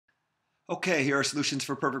Okay, here are solutions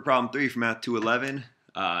for perfect problem 3 from Math 211.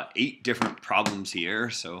 8 different problems here,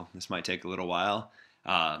 so this might take a little while.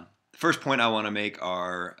 The first point I want to make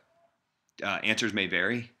are answers may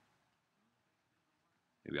vary.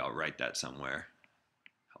 Maybe I'll write that somewhere.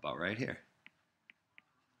 How about right here?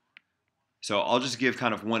 So I'll just give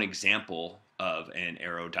kind of one example of an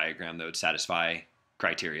arrow diagram that would satisfy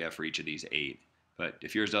criteria for each of these 8. But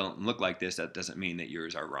if yours don't look like this, that doesn't mean that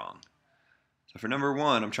yours are wrong. So for number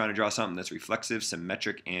 1, I'm trying to draw something that's reflexive,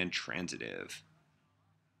 symmetric, and transitive.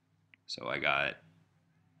 So I got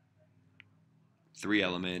 3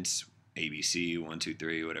 elements, A, B, C, 1, 2,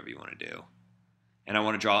 3, whatever you want to do. And I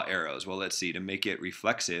want to draw arrows. Well, let's see. To make it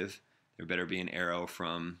reflexive, there better be an arrow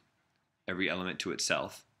from every element to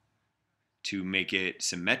itself. To make it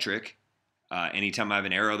symmetric, anytime I have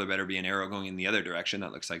an arrow, there better be an arrow going in the other direction.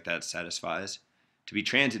 That looks like that satisfies. To be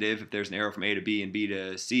transitive, if there's an arrow from A to B and B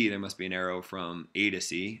to C, there must be an arrow from A to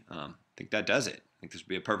C. I think that does it. I think this would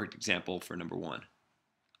be a perfect example for number 1.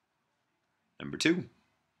 Number 2.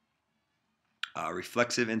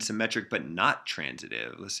 Reflexive and symmetric, but not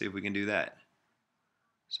transitive. Let's see if we can do that.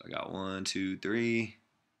 So I got 1, 2, 3.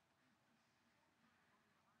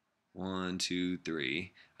 1, 2,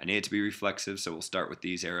 3. I need it to be reflexive, so we'll start with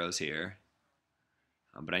these arrows here.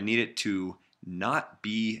 But I need it to not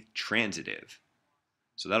be transitive.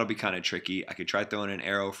 So that'll be kind of tricky. I could try throwing an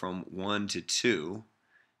arrow from 1 to 2,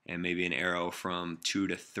 and maybe an arrow from 2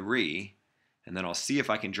 to 3. And then I'll see if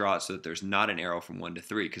I can draw it so that there's not an arrow from 1 to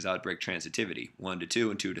 3, because that would break transitivity. 1 to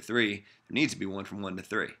 2 and 2 to 3, there needs to be one from 1 to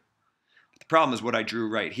 3. But the problem is what I drew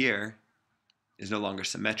right here is no longer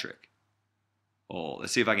symmetric. Well,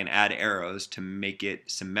 let's see if I can add arrows to make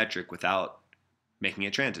it symmetric without making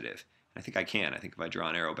it transitive. I think I can. I think if I draw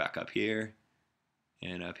an arrow back up here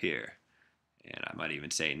and up here, and I might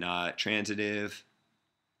even say not transitive,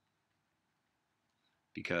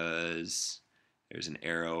 because there's an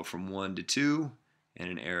arrow from 1 to 2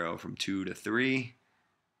 and an arrow from 2 to 3,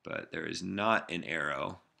 but there is not an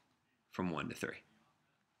arrow from 1 to 3.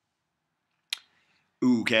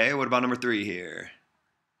 Okay, what about number 3 here?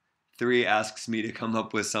 3 asks me to come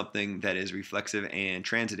up with something that is reflexive and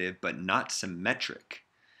transitive, but not symmetric.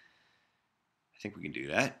 I think we can do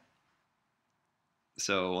that.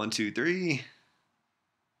 So 1, 2, 3.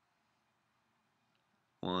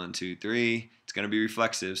 1, 2, 3. It's going to be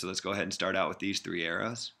reflexive, so let's go ahead and start out with these 3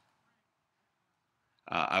 arrows.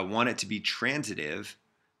 I want it to be transitive,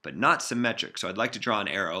 but not symmetric. So I'd like to draw an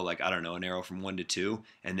arrow, like, I don't know, an arrow from 1 to 2,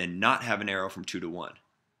 and then not have an arrow from 2 to 1.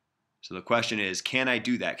 So the question is, can I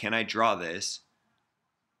do that? Can I draw this?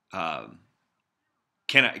 Can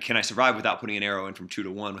I survive without putting an arrow in from 2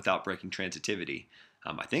 to 1 without breaking transitivity?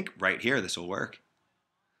 I think right here this will work.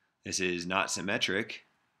 This is not symmetric.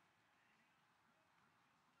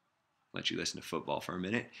 Let you listen to football for a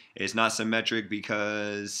minute. It's not symmetric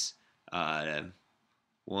because 1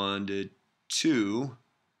 to 2,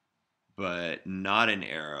 but not an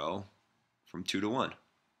arrow from 2 to 1.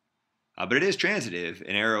 But it is transitive.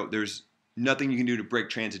 An arrow, there's nothing you can do to break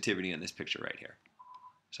transitivity in this picture right here.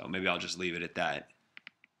 So maybe I'll just leave it at that.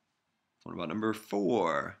 What about number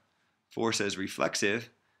 4? 4 says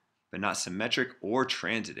reflexive, but not symmetric or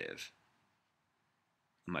transitive.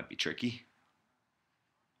 It might be tricky.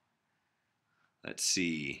 Let's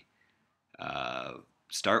see.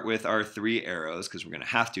 Start with our 3 arrows, because we're going to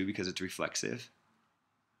have to because it's reflexive.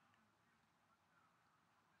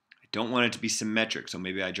 I don't want it to be symmetric, so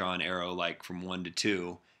maybe I draw an arrow like from 1 to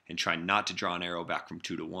 2 and try not to draw an arrow back from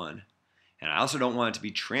 2 to 1. And I also don't want it to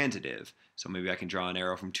be transitive, so maybe I can draw an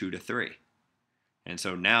arrow from 2 to 3. And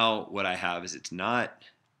so now what I have is it's not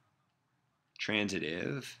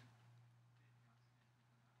transitive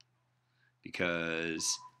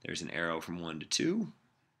because there's an arrow from 1 to 2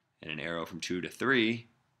 and an arrow from 2 to 3,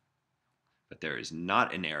 but there is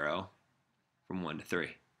not an arrow from 1 to 3.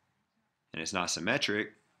 And it's not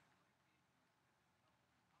symmetric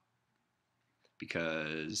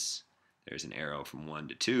because there's an arrow from 1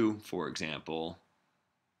 to 2, for example,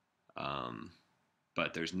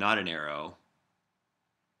 but there's not an arrow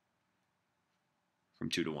from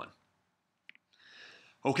 2 to 1.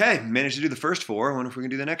 Okay, managed to do the first 4. I wonder if we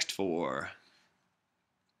can do the next 4.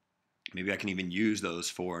 Maybe I can even use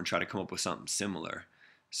those 4 and try to come up with something similar.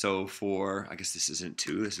 So for, I guess this isn't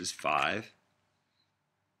 2, this is 5.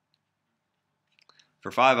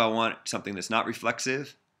 For 5, I want something that's not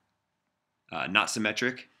reflexive, not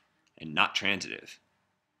symmetric, and not transitive.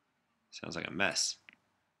 Sounds like a mess.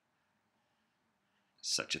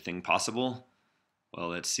 Such a thing possible? Well,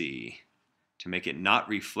 let's see. To make it not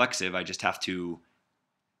reflexive, I just have to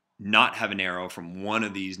not have an arrow from one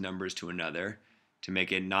of these numbers to another. To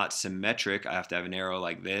make it not symmetric, I have to have an arrow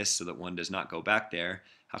like this so that one does not go back there.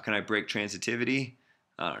 How can I break transitivity?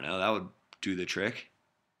 I don't know. That would do the trick.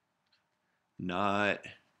 Not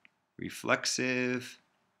reflexive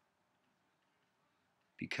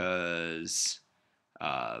because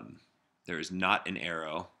there is not an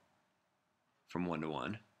arrow from 1 to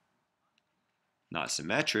 1. Not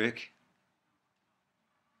symmetric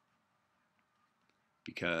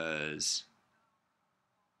because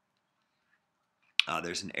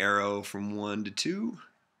there's an arrow from 1 to 2,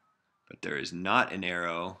 but there is not an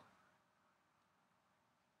arrow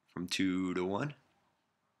from 2 to 1.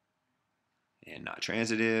 And not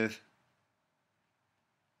transitive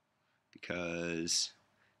because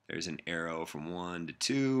there's an arrow from 1 to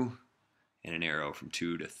 2 and an arrow from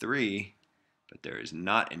 2 to 3, but there is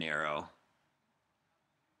not an arrow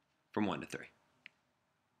from 1 to 3.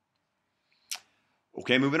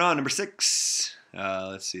 Okay, moving on. Number 6.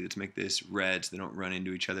 Let's see. Let's make this red so they don't run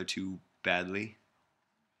into each other too badly.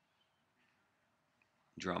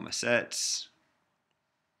 Draw my sets.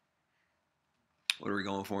 What are we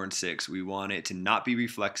going for in 6? We want it to not be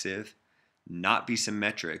reflexive, not be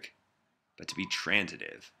symmetric, but to be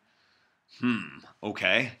transitive.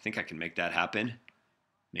 Okay. I think I can make that happen.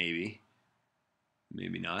 Maybe.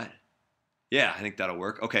 Maybe not. Yeah, I think that'll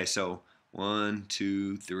work. Okay, so 1,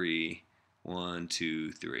 2, 3. 1,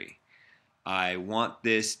 2, 3. I want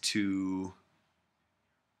this to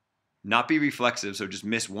not be reflexive, so just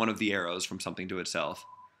miss one of the arrows from something to itself.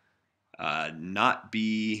 Not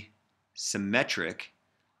be symmetric,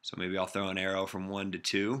 so maybe I'll throw an arrow from 1 to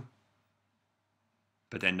 2,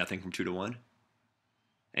 but then nothing from 2 to 1.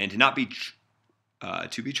 And to not be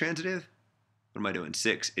to be transitive. What am I doing?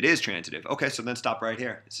 6. It is transitive. Okay, so then stop right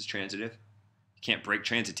here. This is transitive. You can't break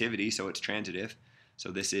transitivity, so it's transitive. So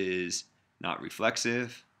this is not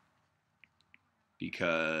reflexive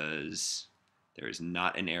because there is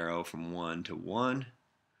not an arrow from 1 to 1.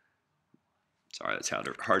 Sorry, that's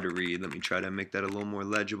hard to read. Let me try to make that a little more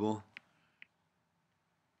legible.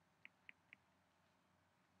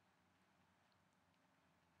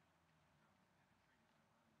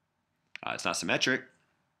 It's not symmetric.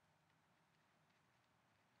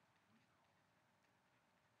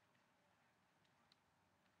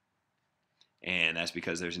 And that's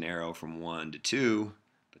because there's an arrow from 1 to 2,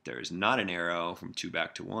 but there is not an arrow from 2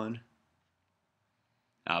 back to 1.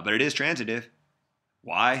 But it is transitive.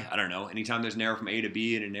 Why? I don't know. Anytime there's an arrow from A to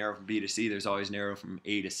B and an arrow from B to C, there's always an arrow from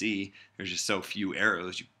A to C. There's just so few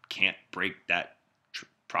arrows, you can't break that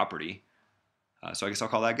property. So I guess I'll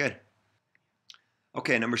call that good.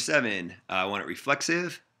 Okay, number 7. I want it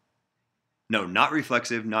reflexive. No, not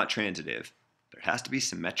reflexive, not transitive. But it has to be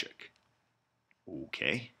symmetric.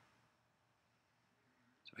 Okay.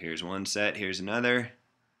 So here's one set, here's another.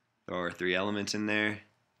 There are 3 elements in there.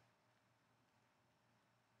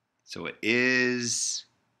 So it is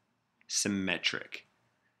symmetric.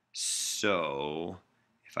 So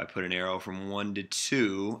if I put an arrow from 1 to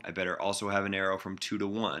 2, I better also have an arrow from 2 to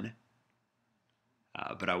 1.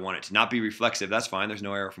 But I want it to not be reflexive. That's fine. There's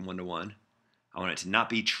no arrow from 1 to 1. I want it to not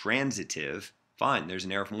be transitive. Fine. There's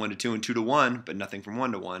an arrow from 1 to 2 and 2 to 1, but nothing from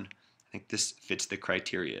 1 to 1. I think this fits the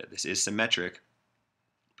criteria. This is symmetric,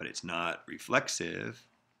 but it's not reflexive.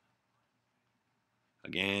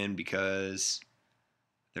 Again, because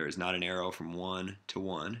there is not an arrow from 1 to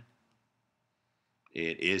 1.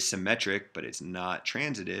 It is symmetric, but it's not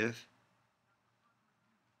transitive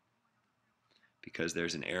because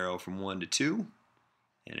there's an arrow from 1 to 2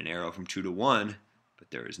 and an arrow from 2 to 1,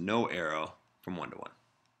 but there is no arrow from 1 to 1.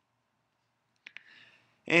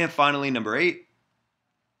 And finally, number 8,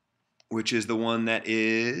 which is the one that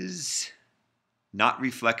is not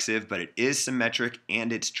reflexive, but it is symmetric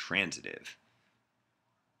and it's transitive.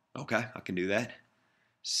 Okay, I can do that.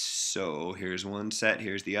 So here's one set,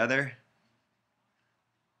 here's the other.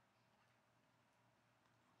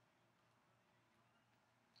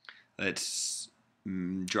 Let's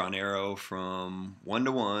draw an arrow from 1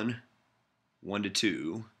 to 1, 1 to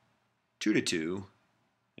 2, 2 to 2,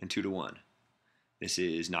 and 2 to 1. This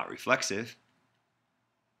is not reflexive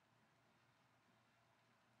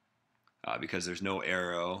because there's no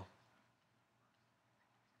arrow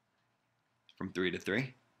from 3 to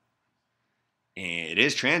 3. And it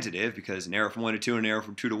is transitive because an arrow from 1 to 2 and an arrow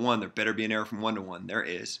from 2 to 1, there better be an arrow from 1 to 1. There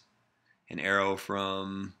is. An arrow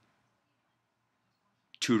from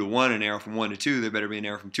 2 to 1, an arrow from 1 to 2, there better be an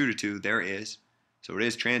arrow from 2 to 2. There is. So it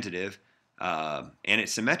is transitive. And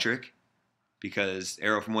it's symmetric because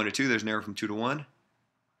arrow from 1 to 2, there's an arrow from 2 to 1.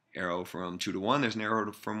 Arrow from 2 to 1, there's an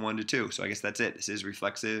arrow from 1 to 2. So I guess that's it. This is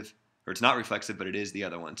reflexive. Or it's not reflexive, but it is the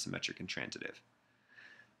other one, symmetric and transitive.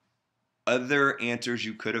 other answers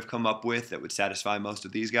you could have come up with that would satisfy most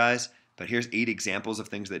of these guys, but here's 8 examples of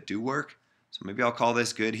things that do work. So maybe I'll call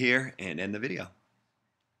this good here and end the video.